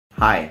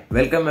Hi,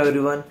 welcome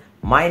everyone.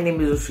 My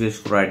name is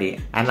Kurade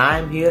and I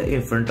am here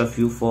in front of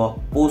you for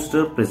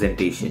poster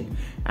presentation.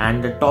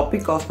 And the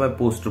topic of my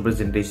poster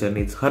presentation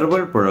is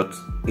herbal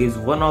products is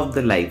one of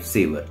the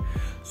lifesaver.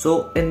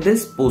 So in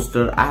this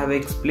poster, I have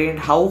explained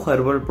how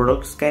herbal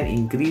products can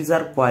increase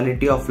our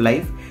quality of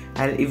life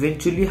and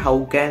eventually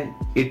how can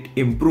it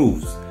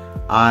improves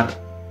our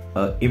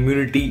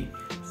immunity.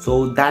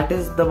 So that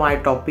is my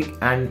topic,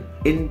 and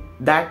in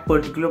that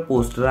particular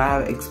poster I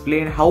have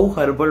explained how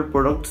herbal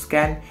products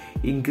can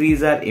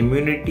increase our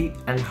immunity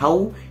and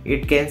how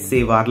it can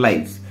save our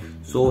lives.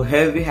 So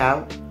here we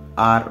have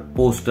our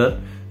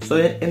poster. So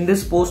in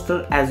this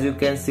poster, as you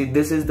can see,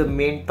 this is the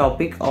main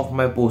topic of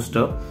my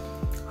poster.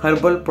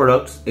 Herbal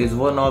products is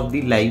one of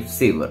the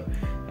lifesaver,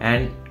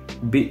 and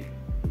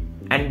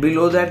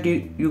below that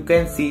you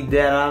can see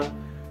there are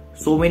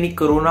so many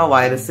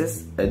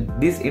coronaviruses.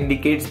 This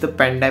indicates the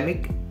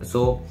pandemic.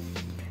 So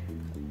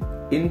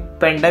in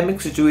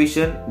pandemic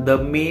situation, the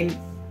main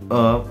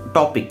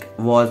topic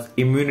was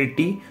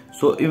immunity.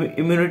 So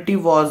immunity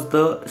was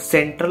the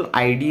central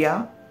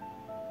idea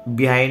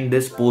behind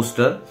this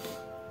poster.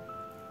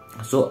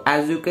 So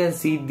as you can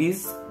see,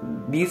 these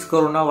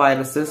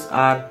coronaviruses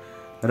are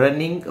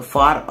running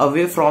far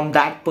away from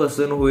that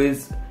person who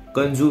is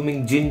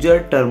consuming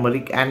ginger,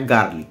 turmeric and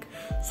garlic.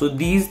 So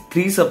these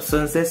three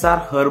substances are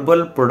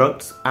herbal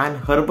products, and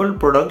herbal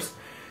products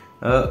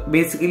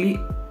basically,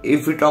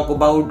 if we talk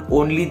about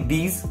only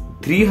these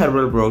three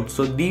herbal products,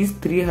 so these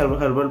three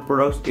herbal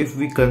products, if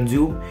we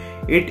consume,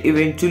 it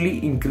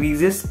eventually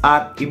increases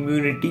our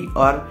immunity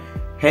or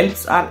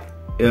helps our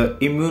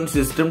immune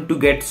system to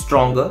get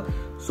stronger.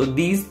 So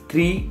these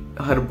three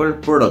herbal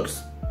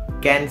products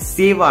can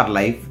save our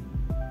life,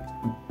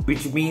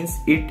 which means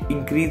it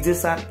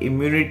increases our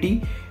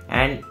immunity,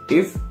 and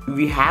if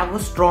we have a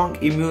strong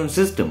immune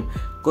system,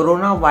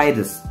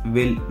 coronavirus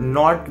will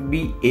not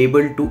be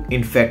able to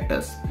infect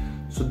us.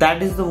 So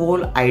that is the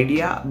whole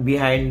idea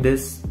behind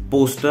this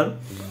poster.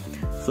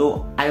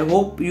 So I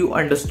hope you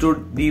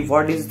understood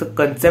what is the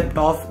concept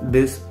of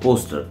this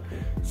poster.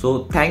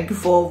 So thank you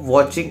for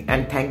watching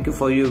and thank you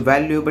for your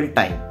valuable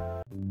time.